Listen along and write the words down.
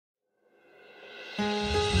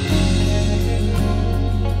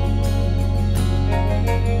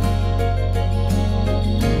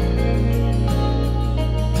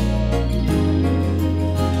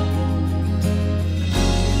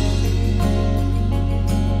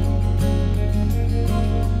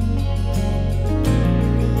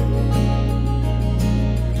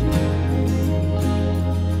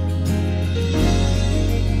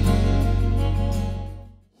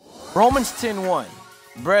Romans 10:1.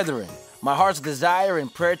 Brethren, my heart's desire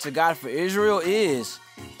and prayer to God for Israel is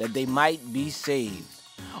that they might be saved.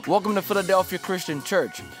 Welcome to Philadelphia Christian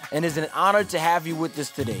Church, and it's an honor to have you with us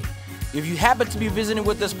today. If you happen to be visiting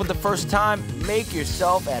with us for the first time, make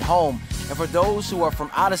yourself at home. And for those who are from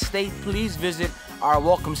out of state, please visit our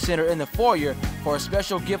Welcome Center in the foyer for a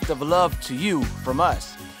special gift of love to you from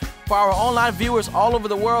us. For our online viewers all over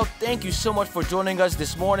the world, thank you so much for joining us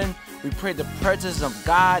this morning. We pray the presence of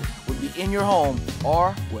God will be in your home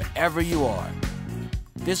or wherever you are.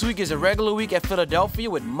 This week is a regular week at Philadelphia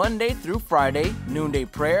with Monday through Friday, noonday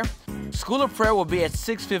prayer. School of Prayer will be at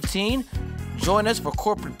 6:15. Join us for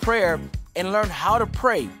corporate prayer and learn how to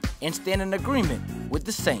pray and stand in agreement with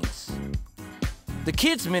the saints. The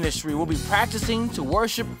kids ministry will be practicing to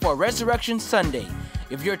worship for Resurrection Sunday.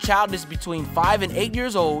 If your child is between 5 and 8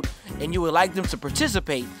 years old and you would like them to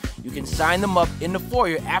participate, you can sign them up in the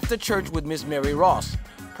foyer after church with Miss Mary Ross.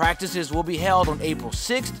 Practices will be held on April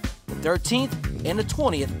 6th, the 13th, and the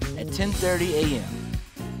 20th at 10:30 a.m.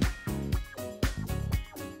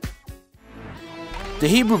 The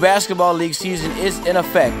Hebrew Basketball League season is in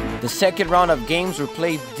effect. The second round of games were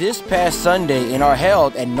played this past Sunday and are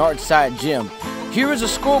held at Northside Gym. Here is a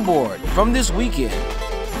scoreboard from this weekend.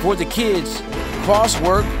 For the kids,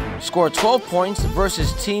 Crosswork scored 12 points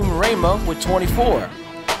versus Team Rhema with 24.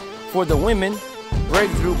 For the women,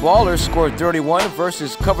 Breakthrough Ballers scored 31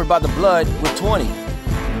 versus Covered by the Blood with 20.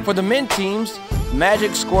 For the men teams,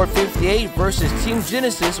 Magic scored 58 versus Team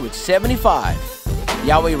Genesis with 75.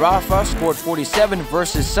 Yahweh Rapha scored 47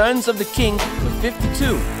 versus Sons of the King with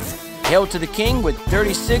 52. Hail to the King with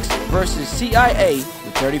 36 versus CIA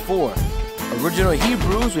with 34. Original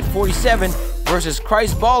Hebrews with 47 versus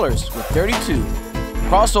Christ Ballers with 32.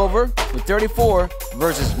 Crossover with 34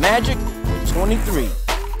 versus Magic with 23.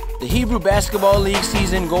 The Hebrew Basketball League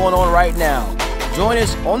season going on right now. Join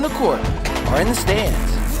us on the court or in the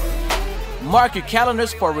stands. Mark your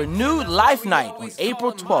calendars for Renewed Life Night on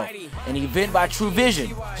April 12th, an event by True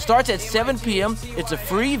Vision. Starts at 7 p.m. It's a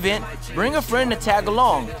free event. Bring a friend to tag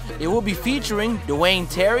along. It will be featuring Dwayne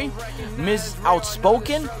Terry, Ms.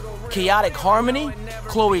 Outspoken, Chaotic Harmony,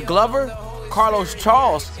 Chloe Glover, Carlos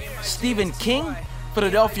Charles, Stephen King,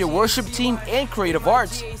 Philadelphia Worship Team and Creative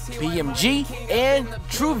Arts, BMG, and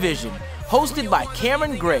True Vision. Hosted by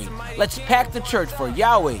Cameron Gray. Let's pack the church for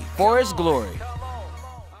Yahweh, for His glory.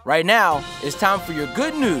 Right now, it's time for your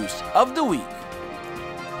good news of the week.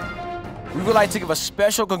 We would like to give a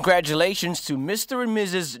special congratulations to Mr. and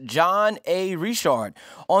Mrs. John A. Richard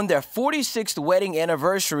on their 46th wedding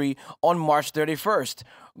anniversary on March 31st.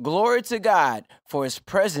 Glory to God for His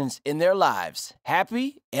presence in their lives.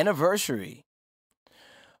 Happy anniversary.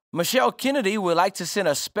 Michelle Kennedy would like to send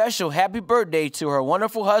a special happy birthday to her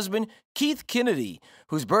wonderful husband, Keith Kennedy,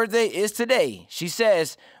 whose birthday is today. She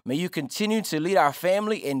says, may you continue to lead our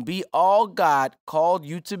family and be all God called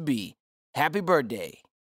you to be. Happy birthday.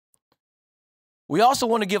 We also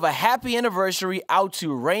want to give a happy anniversary out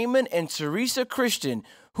to Raymond and Teresa Christian,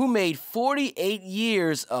 who made 48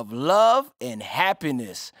 years of love and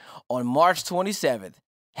happiness on March 27th.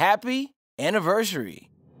 Happy anniversary.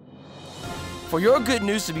 For your good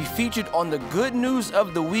news to be featured on the Good News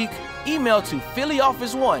of the Week, email to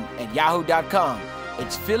phillyoffice1@yahoo.com.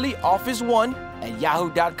 It's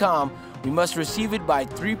phillyoffice1@yahoo.com. We must receive it by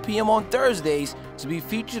 3 p.m. on Thursdays to be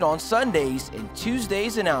featured on Sundays and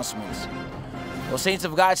Tuesdays' announcements. Well, saints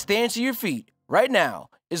of God, stand to your feet. Right now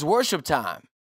is worship time.